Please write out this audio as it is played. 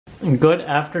Good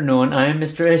afternoon, I am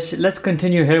Mr. Ish. Let's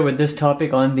continue here with this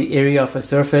topic on the area of a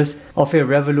surface of a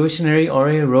revolutionary or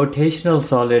a rotational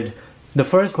solid. The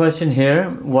first question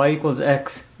here, y equals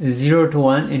x, 0 to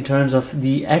 1 in terms of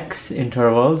the x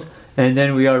intervals, and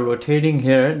then we are rotating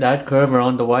here that curve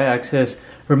around the y-axis.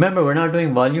 Remember, we're not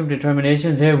doing volume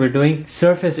determinations here, we're doing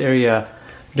surface area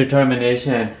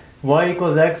determination. Y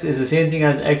equals x is the same thing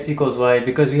as x equals y.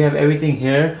 Because we have everything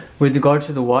here with regards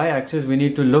to the y-axis, we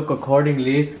need to look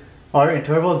accordingly. Our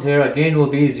intervals here again will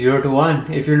be 0 to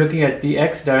 1. If you're looking at the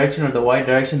x direction or the y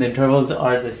direction, the intervals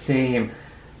are the same.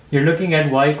 You're looking at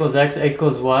y equals x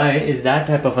equals y is that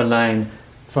type of a line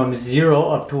from 0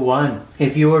 up to 1.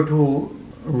 If you were to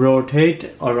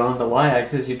rotate around the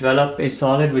y-axis, you develop a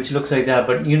solid which looks like that.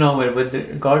 But you know, with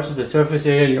regards to the surface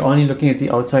area, you're only looking at the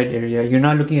outside area. You're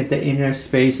not looking at the inner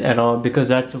space at all because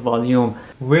that's volume.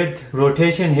 With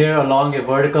rotation here along a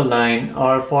vertical line,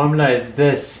 our formula is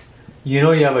this. You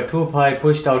know, you have a 2 pi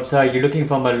pushed outside. You're looking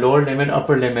from a lower limit,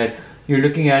 upper limit. You're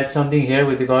looking at something here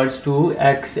with regards to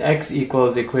x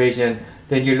equals equation.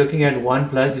 Then you're looking at 1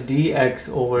 plus dx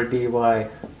over dy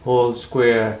whole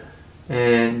square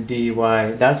and dy.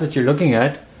 That's what you're looking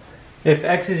at. If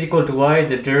x is equal to y,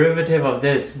 the derivative of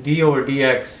this d over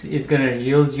dx is going to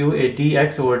yield you a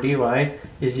dx over dy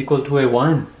is equal to a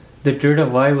 1. The derivative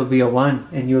of y will be a 1,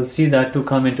 and you'll see that to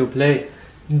come into play.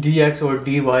 Dx over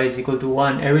dy is equal to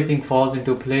 1. Everything falls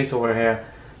into place over here.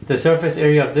 The surface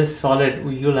area of this solid,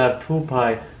 you'll have 2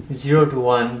 pi, 0 to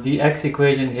 1. The x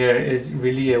equation here is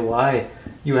really a y.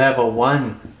 You have a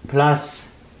 1 plus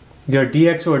your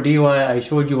dx over dy I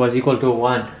showed you was equal to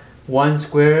 1. 1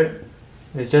 squared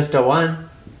is just a 1.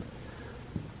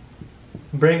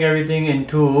 Bring everything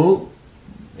into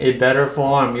a better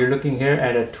form. You're looking here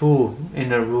at a 2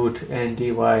 in a root and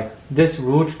dy. This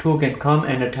root 2 can come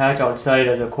and attach outside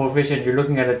as a coefficient. You're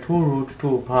looking at a 2 root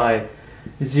 2 pi,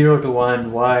 0 to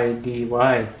 1 y dy.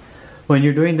 When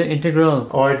you're doing the integral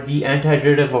or the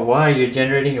antiderivative of y, you're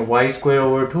generating a y squared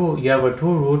over 2. You have a 2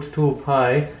 root 2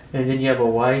 pi, and then you have a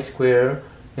y square,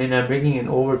 and I'm bringing an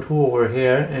over 2 over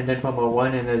here, and then from a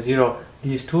 1 and a 0,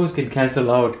 these 2's can cancel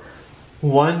out.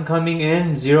 1 coming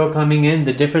in, 0 coming in,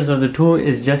 the difference of the 2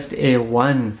 is just a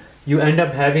 1. You end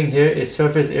up having here a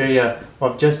surface area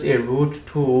of just a root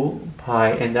 2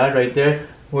 pi, and that right there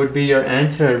would be your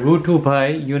answer. Root 2 pi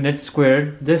unit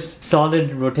squared. This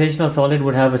solid, rotational solid,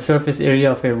 would have a surface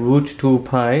area of a root 2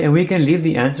 pi, and we can leave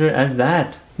the answer as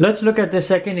that. Let's look at the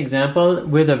second example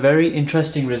with a very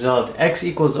interesting result. X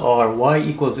equals r, y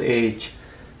equals h.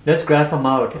 Let's graph them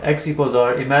out. X equals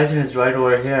r, imagine it's right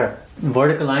over here.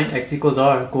 Vertical line x equals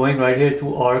r going right here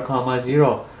to r comma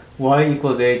 0. Y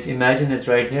equals h, imagine it's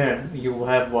right here. You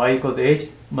have y equals h,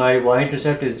 my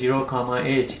y-intercept is 0 comma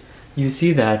h. You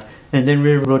see that? And then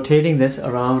we're rotating this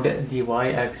around the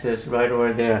y-axis right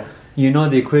over there. You know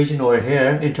the equation over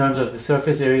here in terms of the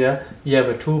surface area. You have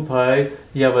a 2 pi,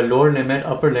 you have a lower limit,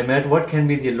 upper limit. What can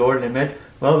be the lower limit?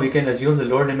 Well, we can assume the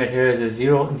lower limit here is a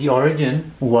 0, the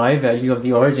origin, y value of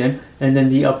the origin, and then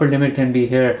the upper limit can be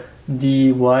here,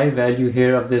 the y value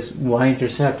here of this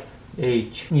y-intercept,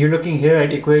 h. You're looking here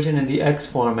at equation in the x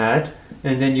format,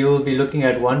 and then you will be looking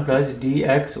at 1 plus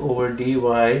dx over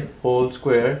dy whole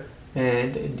square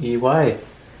and dy.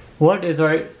 What is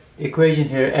our equation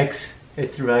here? X,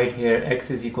 it's right here, x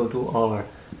is equal to r.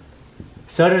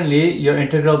 Suddenly your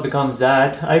integral becomes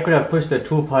that. I could have pushed the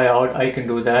 2 pi out, I can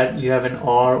do that. You have an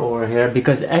r over here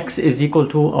because x is equal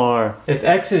to r. If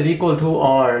x is equal to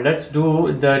r, let's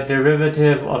do the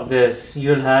derivative of this.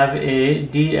 You'll have a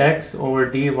dx over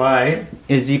dy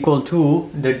is equal to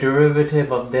the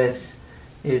derivative of this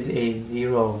is a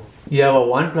 0. You have a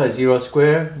 1 plus 0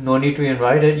 square, no need to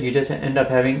rewrite it, you just end up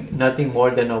having nothing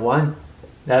more than a 1.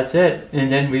 That's it.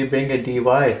 And then we bring a dy.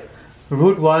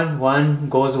 Root 1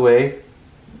 goes away.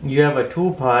 You have a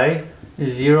 2 pi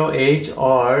 0h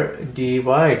r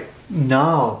dy.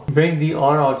 Now bring the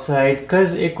r outside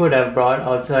because it could have brought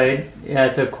outside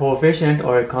as a coefficient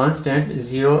or a constant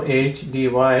 0h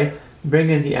dy.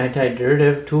 Bring in the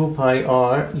antiderivative 2 pi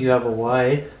r. You have a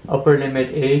y, upper limit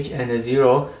h and a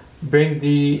 0. Bring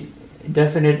the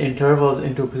definite intervals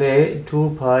into play,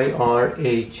 2 pi r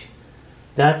h.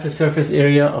 That's the surface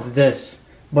area of this.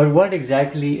 But what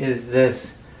exactly is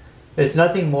this? It's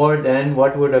nothing more than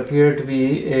what would appear to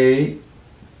be a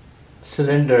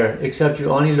cylinder, except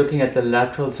you're only looking at the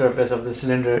lateral surface of the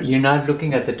cylinder. You're not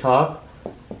looking at the top.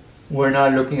 We're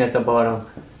not looking at the bottom.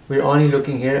 We're only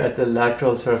looking here at the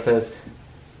lateral surface.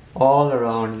 All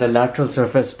around the lateral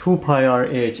surface, 2 pi r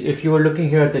h. If you were looking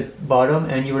here at the bottom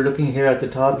and you were looking here at the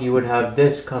top, you would have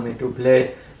this come into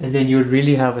play, and then you would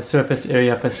really have a surface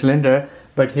area of a cylinder.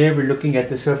 but here we're looking at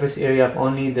the surface area of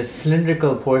only the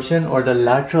cylindrical portion or the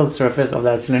lateral surface of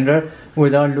that cylinder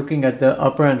without looking at the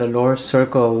upper and the lower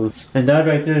circles. And that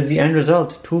right there is the end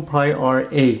result, 2 pi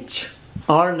RH.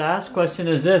 Our last question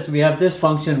is this. We have this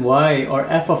function y, or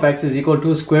f of x, is equal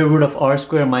to square root of r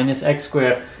square minus x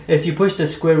square. If you push the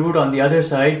square root on the other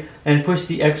side and push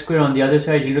the x square on the other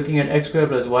side, you're looking at x square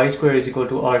plus y square is equal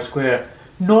to r square.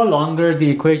 No longer the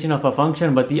equation of a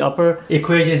function, but the upper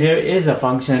equation here is a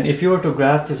function. If you were to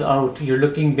graph this out, you're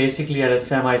looking basically at a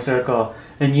semicircle,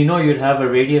 and you know you'd have a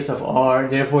radius of r,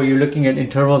 therefore you're looking at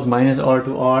intervals minus r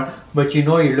to r, but you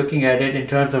know you're looking at it in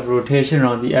terms of rotation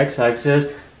on the x-axis.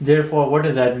 Therefore, what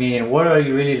does that mean? What are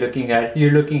you really looking at?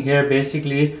 You're looking here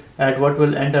basically at what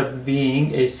will end up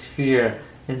being a sphere,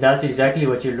 and that's exactly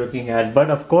what you're looking at. But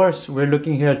of course, we're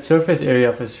looking here at surface area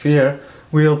of a sphere.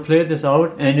 We'll play this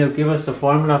out and it'll give us the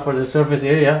formula for the surface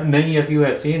area. Many of you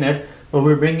have seen it, but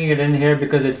we're bringing it in here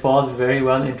because it falls very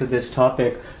well into this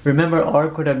topic. Remember, r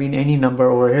could have been any number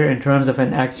over here in terms of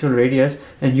an actual radius,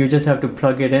 and you just have to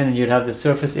plug it in and you'd have the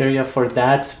surface area for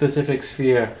that specific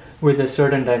sphere with a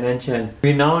certain dimension.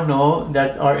 We now know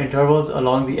that our intervals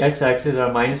along the x-axis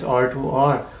are minus r to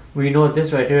r. We know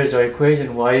this right here is our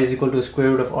equation, y is equal to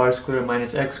square root of r square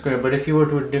minus x square. But if you were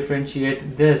to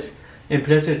differentiate this,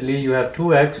 implicitly you have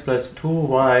 2x plus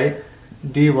 2y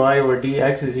dy over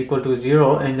dx is equal to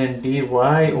 0, and then dy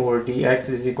over dx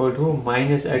is equal to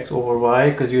minus x over y,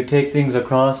 because you take things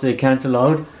across, they cancel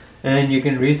out, and you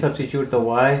can resubstitute the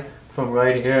y from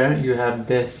right here. You have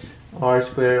this r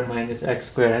square minus x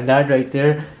square, and that right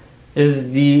there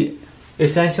is the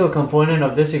essential component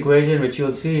of this equation, which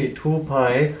you'll see 2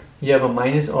 pi. You have a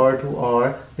minus r to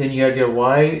r, then you have your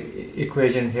y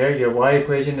equation here. Your y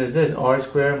equation is this, r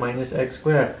square minus x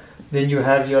square. Then you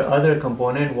have your other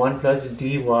component, 1 plus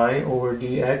dy over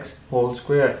dx whole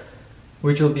square,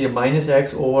 which will be a minus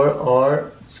x over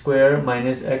r square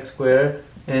minus x square,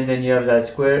 and then you have that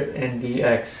square and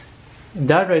dx.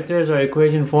 That right there is our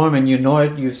equation form, and you know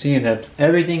it, you've seen it.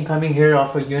 Everything coming here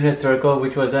off a unit circle,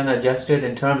 which was then adjusted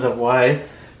in terms of y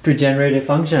to generate a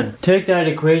function. Take that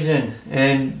equation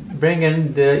and bring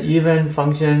in the even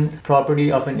function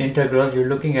property of an integral. You're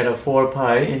looking at a 4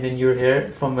 pi, and then you're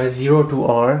here from a 0 to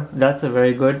r. That's a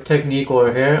very good technique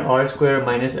over here. R square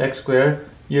minus x square.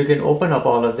 You can open up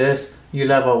all of this. You'll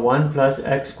have a 1 plus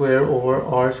x square over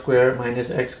r square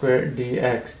minus x square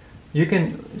dx. You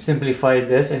can simplify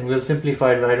this, and we'll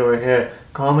simplify it right over here.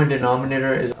 Common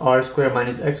denominator is r square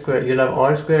minus x square. You'll have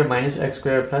r square minus x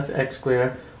square plus x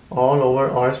square all over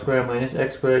r square minus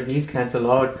x square. These cancel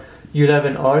out. You'll have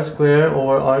an r square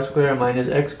over r square minus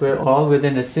x square all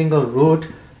within a single root,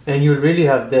 and you'll really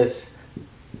have this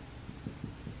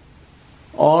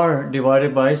r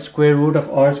divided by square root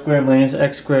of r square minus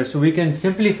x square. So we can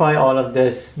simplify all of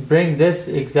this, bring this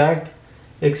exact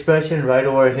expression right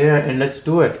over here, and let's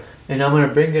do it. And I'm going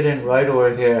to bring it in right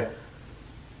over here.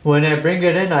 When I bring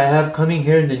it in, I have coming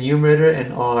here in the numerator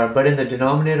an r, but in the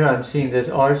denominator I'm seeing this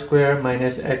r square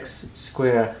minus x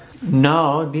square.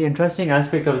 Now the interesting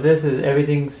aspect of this is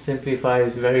everything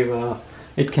simplifies very well.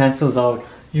 It cancels out.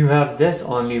 You have this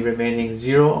only remaining,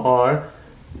 0r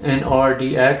and r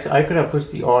dx. I could have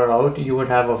pushed the r out. You would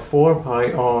have a 4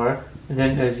 pi r and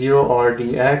then a 0r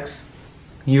dx.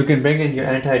 You can bring in your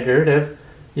antiderivative.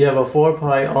 You have a 4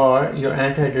 pi r, your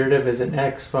antiderivative is an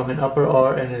x from an upper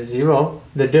r and a 0.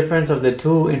 The difference of the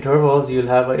two intervals, you'll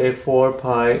have a 4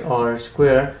 pi r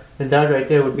square, and that right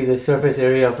there would be the surface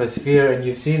area of a sphere, and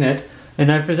you've seen it.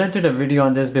 And I presented a video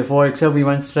on this before, except we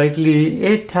went slightly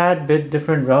a tad bit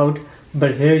different route,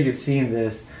 but here you've seen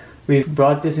this. We've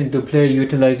brought this into play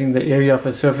utilizing the area of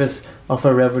a surface of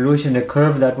a revolution, a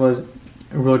curve that was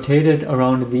rotated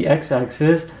around the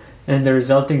x-axis, and the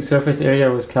resulting surface area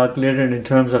was calculated in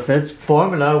terms of its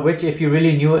formula, which if you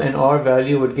really knew an r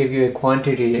value would give you a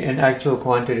quantity, an actual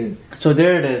quantity. So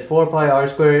there it is, 4 pi r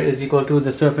square is equal to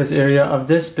the surface area of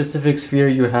this specific sphere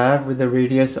you have with the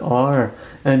radius r.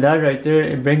 And that right there,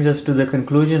 it brings us to the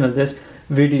conclusion of this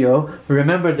video.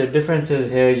 Remember the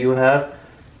differences here. You have,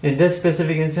 in this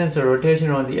specific instance, a rotation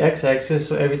on the x-axis,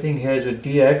 so everything here is with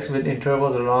dx with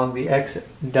intervals along the x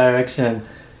direction.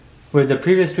 With the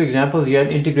previous two examples, you had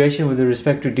integration with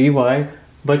respect to dy,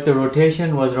 but the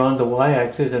rotation was around the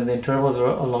y-axis and the intervals were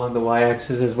along the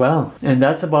y-axis as well. And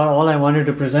that's about all I wanted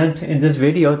to present in this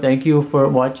video. Thank you for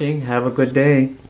watching. Have a good day.